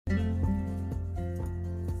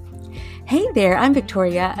Hey there, I'm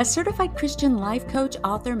Victoria, a certified Christian life coach,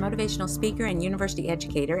 author, motivational speaker, and university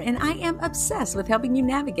educator, and I am obsessed with helping you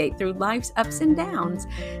navigate through life's ups and downs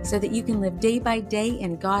so that you can live day by day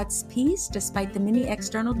in God's peace despite the many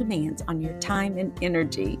external demands on your time and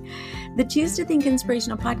energy. The Choose to Think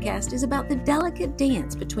Inspirational podcast is about the delicate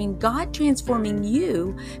dance between God transforming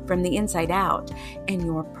you from the inside out and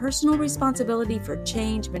your personal responsibility for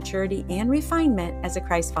change, maturity, and refinement as a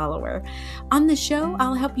Christ follower. On the show,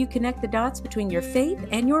 I'll help you connect the dots between your faith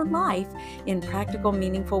and your life in practical,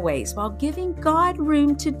 meaningful ways while giving God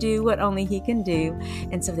room to do what only He can do,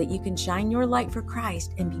 and so that you can shine your light for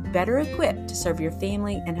Christ and be better equipped to serve your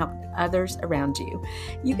family and help others around you.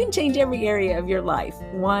 You can change every area of your life,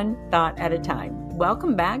 one thought at a time.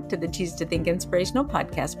 Welcome back to the Choose to Think Inspirational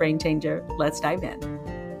podcast, Brain Changer. Let's dive in.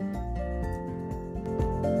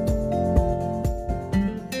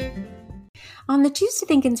 On the Choose to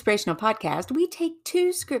Think Inspirational podcast, we take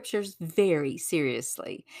two scriptures very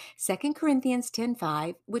seriously. 2 Corinthians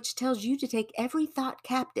 10:5, which tells you to take every thought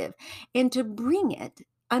captive and to bring it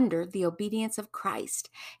under the obedience of Christ.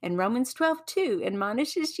 And Romans 12:2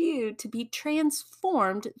 admonishes you to be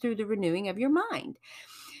transformed through the renewing of your mind.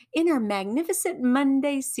 In our Magnificent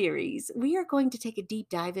Monday series, we are going to take a deep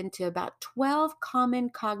dive into about 12 common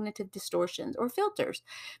cognitive distortions or filters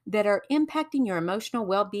that are impacting your emotional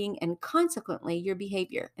well-being and consequently your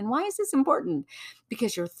behavior. And why is this important?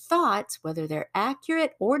 Because your thoughts, whether they're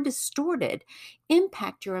accurate or distorted,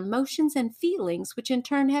 impact your emotions and feelings, which in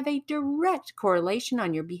turn have a direct correlation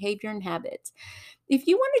on your behavior and habits. If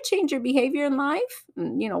you want to change your behavior in life,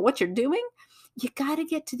 what you're doing, you got to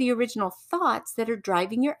get to the original thoughts that are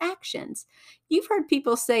driving your actions. You've heard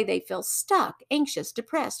people say they feel stuck, anxious,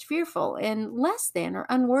 depressed, fearful, and less than or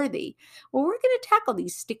unworthy. Well, we're going to tackle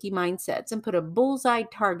these sticky mindsets and put a bullseye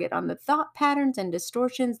target on the thought patterns and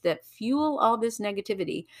distortions that fuel all this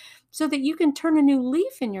negativity so that you can turn a new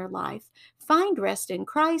leaf in your life, find rest in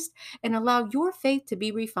Christ, and allow your faith to be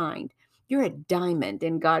refined. You're a diamond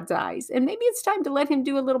in God's eyes, and maybe it's time to let Him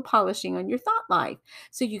do a little polishing on your thought life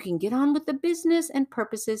so you can get on with the business and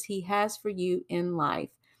purposes He has for you in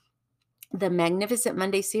life. The Magnificent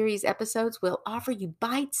Monday series episodes will offer you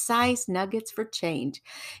bite-sized nuggets for change.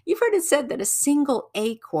 You've heard it said that a single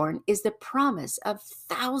acorn is the promise of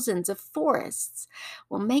thousands of forests.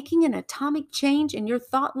 Well, making an atomic change in your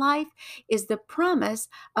thought life is the promise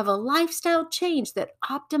of a lifestyle change that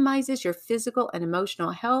optimizes your physical and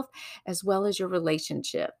emotional health as well as your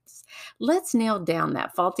relationships. Let's nail down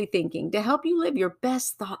that faulty thinking to help you live your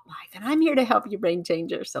best thought life. And I'm here to help you, Brain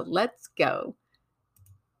Changer. So let's go.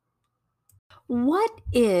 What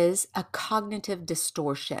is a cognitive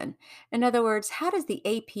distortion? In other words, how does the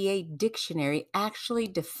APA dictionary actually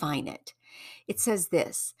define it? It says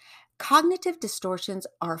this: cognitive distortions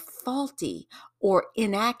are faulty or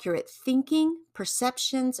inaccurate thinking,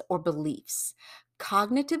 perceptions, or beliefs.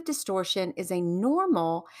 Cognitive distortion is a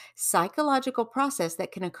normal psychological process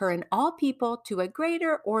that can occur in all people to a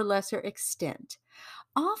greater or lesser extent.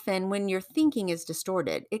 Often, when your thinking is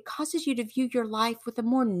distorted, it causes you to view your life with a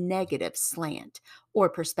more negative slant or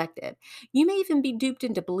perspective. You may even be duped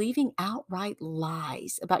into believing outright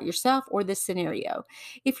lies about yourself or the scenario.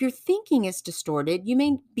 If your thinking is distorted, you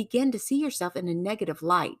may begin to see yourself in a negative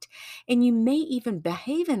light, and you may even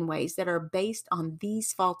behave in ways that are based on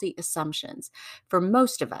these faulty assumptions. For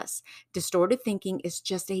most of us, distorted thinking is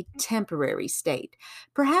just a temporary state.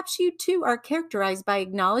 Perhaps you too are characterized by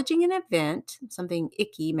acknowledging an event, something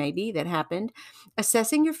icky maybe that happened,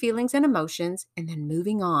 assessing your feelings and emotions, and then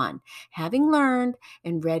moving on, having learned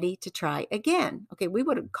and ready to try again. Okay, we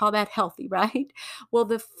would call that healthy, right? Well,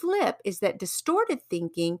 the flip is that distorted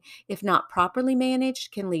thinking, if not properly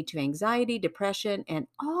managed, can lead to anxiety, depression, and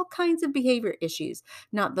all kinds of behavior issues,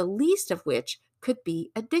 not the least of which could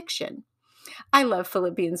be addiction. I love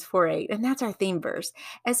Philippians 4:8, and that's our theme verse,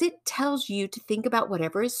 as it tells you to think about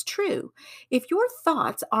whatever is true. If your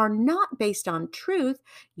thoughts are not based on truth,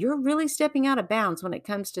 you're really stepping out of bounds when it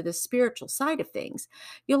comes to the spiritual side of things.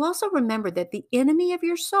 You'll also remember that the enemy of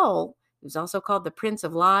your soul, who's also called the Prince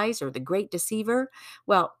of Lies or the Great Deceiver,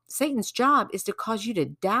 well, Satan's job is to cause you to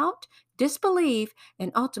doubt, disbelieve,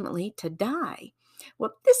 and ultimately to die.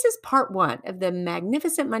 Well, this is part one of the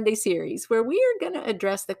Magnificent Monday series where we are going to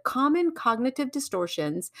address the common cognitive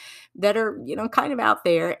distortions that are, kind of out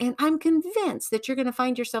there. And I'm convinced that you're going to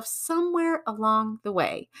find yourself somewhere along the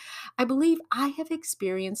way. I believe I have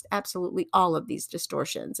experienced absolutely all of these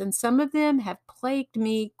distortions, and some of them have plagued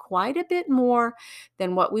me quite a bit more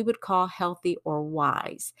than what we would call healthy or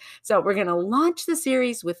wise. So we're going to launch the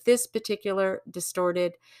series with this particular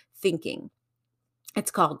distorted thinking.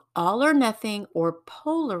 It's called all or nothing or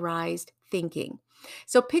polarized thinking.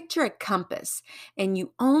 So picture a compass and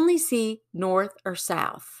you only see north or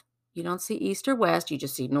south. You don't see east or west, you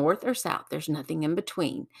just see north or south. There's nothing in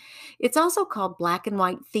between. It's also called black and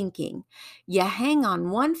white thinking. You hang on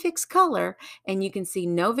one fixed color and you can see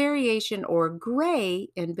no variation or gray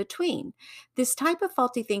in between. This type of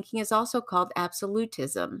faulty thinking is also called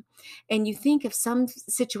absolutism. And you think of some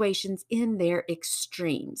situations in their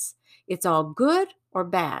extremes. It's all good or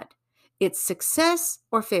bad. It's success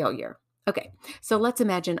or failure. Okay, so let's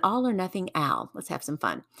imagine all or nothing Al. Let's have some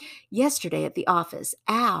fun. Yesterday at the office,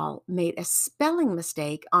 Al made a spelling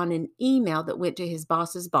mistake on an email that went to his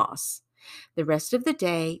boss's boss. The rest of the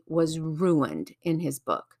day was ruined in his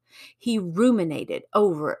book. He ruminated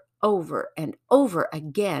over and over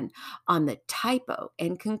again on the typo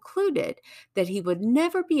and concluded that he would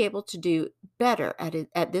never be able to do better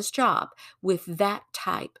at this job with that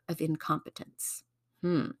type of incompetence.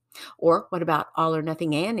 Or what about all or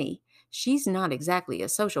nothing Annie? She's not exactly a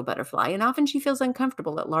social butterfly, and often she feels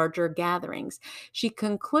uncomfortable at larger gatherings. She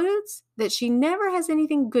concludes that she never has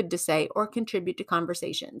anything good to say or contribute to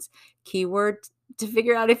conversations. Keyword to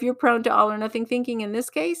figure out if you're prone to all or nothing thinking in this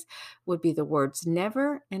case would be the words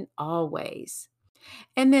never and always.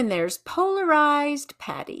 And then there's polarized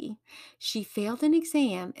Patty. She failed an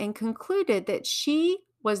exam and concluded that she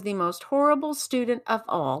was the most horrible student of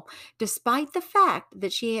all, despite the fact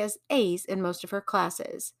that she has A's in most of her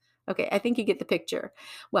classes. Okay, I think you get the picture.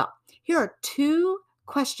 Well, here are two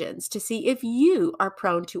questions to see if you are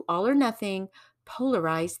prone to all or nothing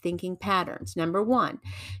polarized thinking patterns. Number one,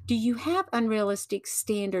 do you have unrealistic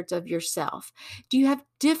standards of yourself? Do you have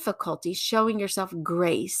difficulty showing yourself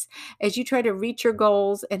grace as you try to reach your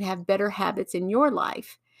goals and have better habits in your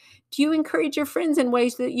life? Do you encourage your friends in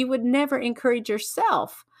ways that you would never encourage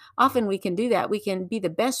yourself? Often we can do that. We can be the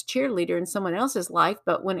best cheerleader in someone else's life,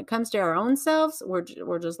 but when it comes to our own selves,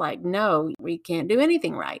 we're just like, no, we can't do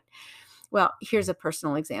anything right. Well, here's a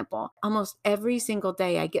personal example. Almost every single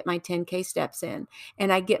day, I get my 10K steps in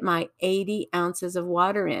and I get my 80 ounces of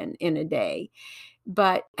water in a day.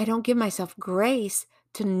 But I don't give myself grace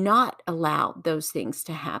to not allow those things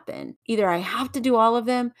to happen. Either I have to do all of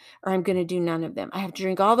them or I'm going to do none of them. I have to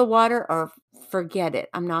drink all the water or forget it.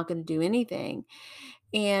 I'm not going to do anything.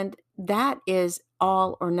 And that is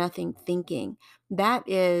all or nothing thinking. That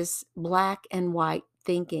is black and white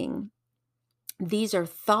thinking. These are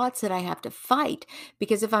thoughts that I have to fight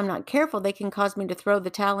because if I'm not careful, they can cause me to throw the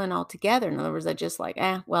towel in altogether. In other words, I just like,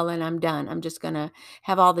 well, then I'm done. I'm just going to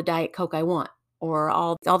have all the Diet Coke I want or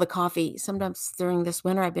all the coffee. Sometimes during this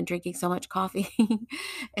winter, I've been drinking so much coffee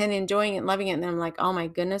and enjoying it and loving it. And I'm like, oh my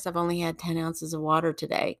goodness, I've only had 10 ounces of water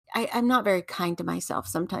today. I'm not very kind to myself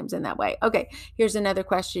sometimes in that way. Okay, here's another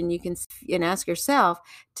question you can ask yourself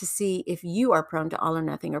to see if you are prone to all or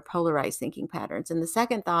nothing or polarized thinking patterns. And the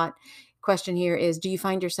second question here is, do you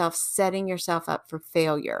find yourself setting yourself up for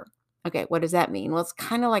failure? Okay, what does that mean? Well, it's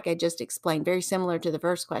kind of like I just explained, very similar to the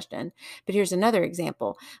first question. But here's another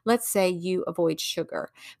example. Let's say you avoid sugar,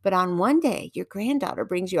 but on one day, your granddaughter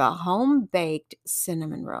brings you a home-baked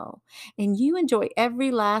cinnamon roll, and you enjoy every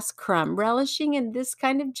last crumb, relishing in this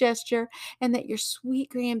kind of gesture, and that your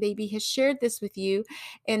sweet grandbaby has shared this with you.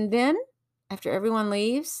 And then, after everyone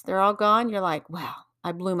leaves, they're all gone, you're like, wow,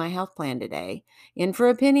 I blew my health plan today. In for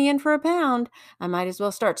a penny, in for a pound. I might as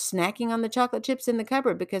well start snacking on the chocolate chips in the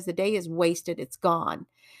cupboard because the day is wasted. It's gone.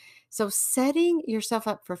 So, setting yourself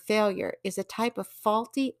up for failure is a type of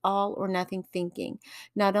faulty all or nothing thinking.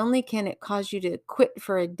 Not only can it cause you to quit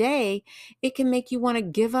for a day, it can make you want to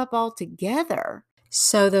give up altogether.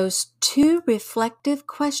 So, those two reflective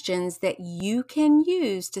questions that you can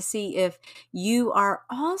use to see if you are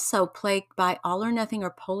also plagued by all or nothing or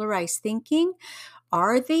polarized thinking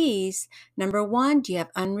are these. Number one, do you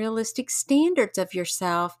have unrealistic standards of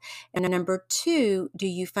yourself? And number two, do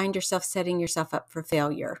you find yourself setting yourself up for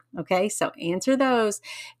failure? Okay, so answer those.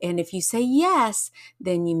 And if you say yes,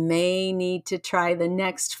 then you may need to try the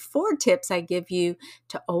next 4 tips I give you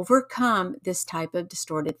to overcome this type of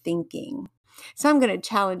distorted thinking. So I'm going to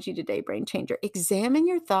challenge you today, Brain Changer. Examine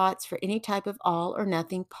your thoughts for any type of all or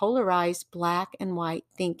nothing polarized black and white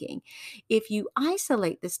thinking. If you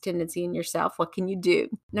isolate this tendency in yourself, what can you do?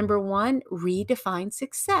 Number one, redefine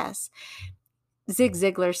success. Zig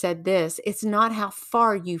Ziglar said this, it's not how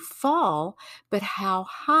far you fall, but how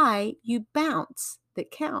high you bounce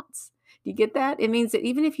that counts. Do you get that? It means that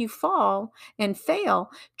even if you fall and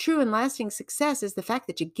fail, true and lasting success is the fact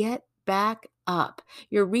that you get back up.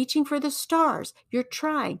 You're reaching for the stars. You're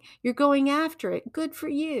trying. You're going after it. Good for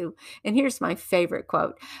you. And here's my favorite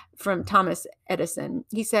quote from Thomas Edison.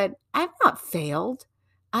 He said, I've not failed.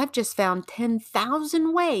 I've just found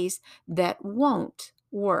 10,000 ways that won't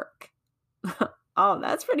work. Oh,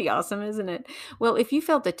 that's pretty awesome, isn't it? Well, if you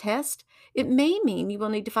failed the test, it may mean you will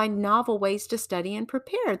need to find novel ways to study and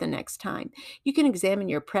prepare the next time. You can examine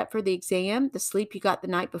your prep for the exam, the sleep you got the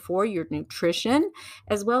night before, your nutrition,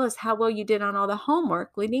 as well as how well you did on all the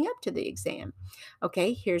homework leading up to the exam.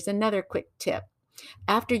 Okay, here's another quick tip.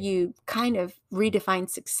 After you kind of redefine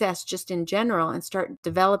success just in general and start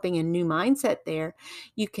developing a new mindset there,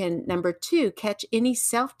 you can, number two, catch any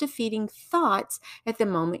self-defeating thoughts at the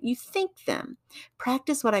moment you think them.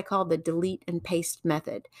 Practice what I call the delete and paste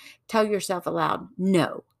method. Tell yourself aloud,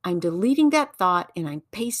 no, I'm deleting that thought and I'm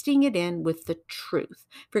pasting it in with the truth.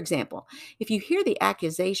 For example, if you hear the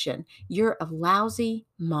accusation, you're a lousy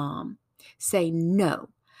mom, say no,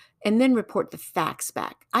 and then report the facts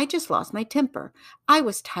back. I just lost my temper. I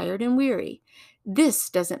was tired and weary. This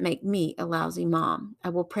doesn't make me a lousy mom. I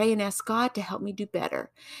will pray and ask God to help me do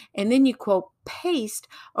better. And then you quote paste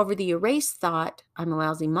over the erased thought, I'm a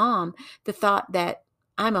lousy mom, the thought that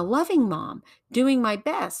I'm a loving mom, doing my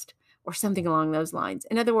best, or something along those lines.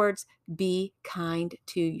 In other words, be kind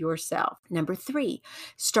to yourself. Number three,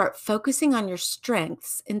 start focusing on your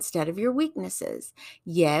strengths instead of your weaknesses.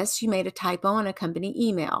 Yes, you made a typo on a company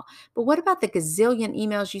email, but what about the gazillion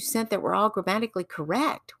emails you sent that were all grammatically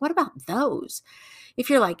correct? What about those? If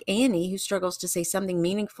you're like Annie, who struggles to say something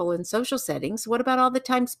meaningful in social settings, what about all the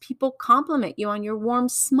times people compliment you on your warm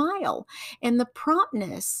smile and the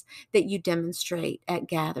promptness that you demonstrate at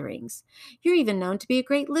gatherings? You're even known to be a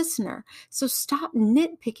great listener. So stop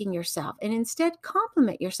nitpicking yourself and instead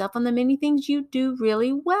compliment yourself on the many things you do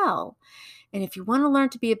really well. And if you want to learn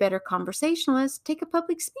to be a better conversationalist, take a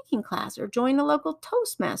public speaking class or join a local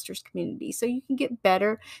Toastmasters community so you can get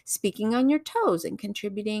better speaking on your toes and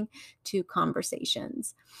contributing to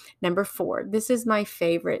conversations. Number four, this is my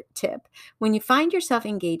favorite tip. When you find yourself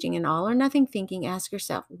engaging in all or nothing thinking, ask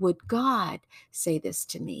yourself, would God say this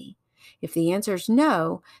to me? If the answer is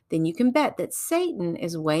no, then you can bet that Satan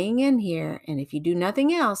is weighing in here. And if you do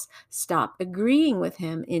nothing else, stop agreeing with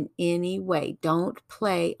him in any way. Don't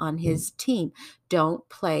play on his team. Don't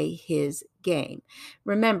play his game.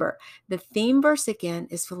 Remember, the theme verse again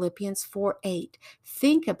is Philippians 4:8.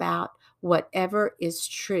 Think about whatever is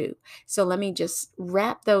true. So let me just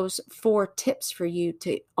wrap those 4 tips for you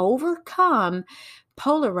to overcome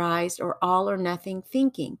polarized or all or nothing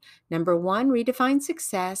thinking. Number 1, redefine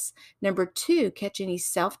success. Number 2, catch any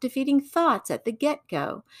self-defeating thoughts at the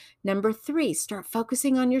get-go. Number 3, start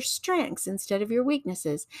focusing on your strengths instead of your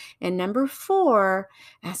weaknesses. And number 4,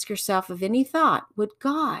 ask yourself of any thought, would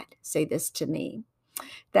God say this to me?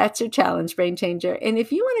 That's your challenge, Brain Changer. And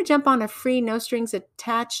if you want to jump on a free, no strings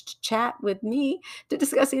attached chat with me to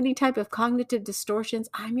discuss any type of cognitive distortions,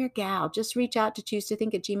 I'm your gal. Just reach out to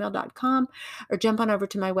choosetothink@gmail.com or jump on over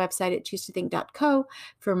to my website at choosetothink.co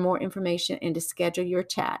for more information and to schedule your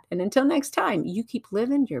chat. And until next time, you keep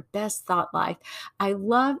living your best thought life. I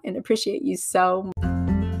love and appreciate you so much.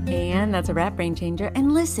 And that's a wrap, Brain Changer.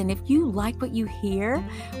 And listen, if you like what you hear,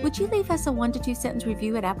 would you leave us a 1 to 2 sentence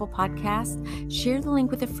review at Apple Podcasts? Share the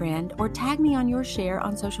link with a friend or tag me on your share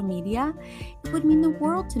on social media. It would mean the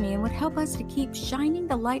world to me and would help us to keep shining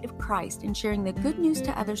the light of Christ and sharing the good news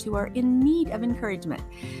to others who are in need of encouragement.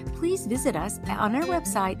 Please visit us on our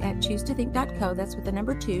website at choosetothink.co. That's with the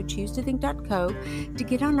number 2, choosetothink.co, to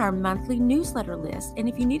get on our monthly newsletter list. And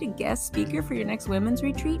if you need a guest speaker for your next women's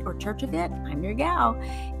retreat or church event, I'm your gal.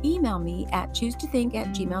 Email me at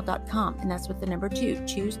choosetothink@gmail.com, and that's with the number 2,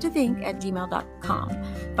 choosetothink@gmail.com.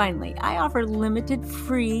 Finally, I offer limited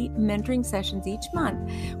free mentoring sessions each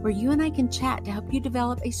month where you and I can chat to help you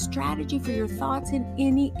develop a strategy for your thoughts in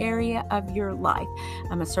any area of your life.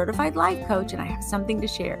 I'm a certified life coach and I have something to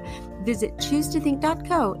share. Visit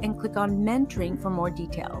choosetothink.co and click on mentoring for more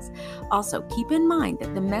details. Also, keep in mind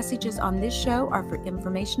that the messages on this show are for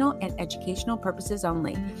informational and educational purposes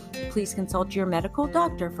only. Please consult your medical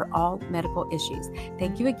doctor for all medical issues.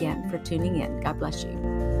 Thank you again for tuning in. God bless you.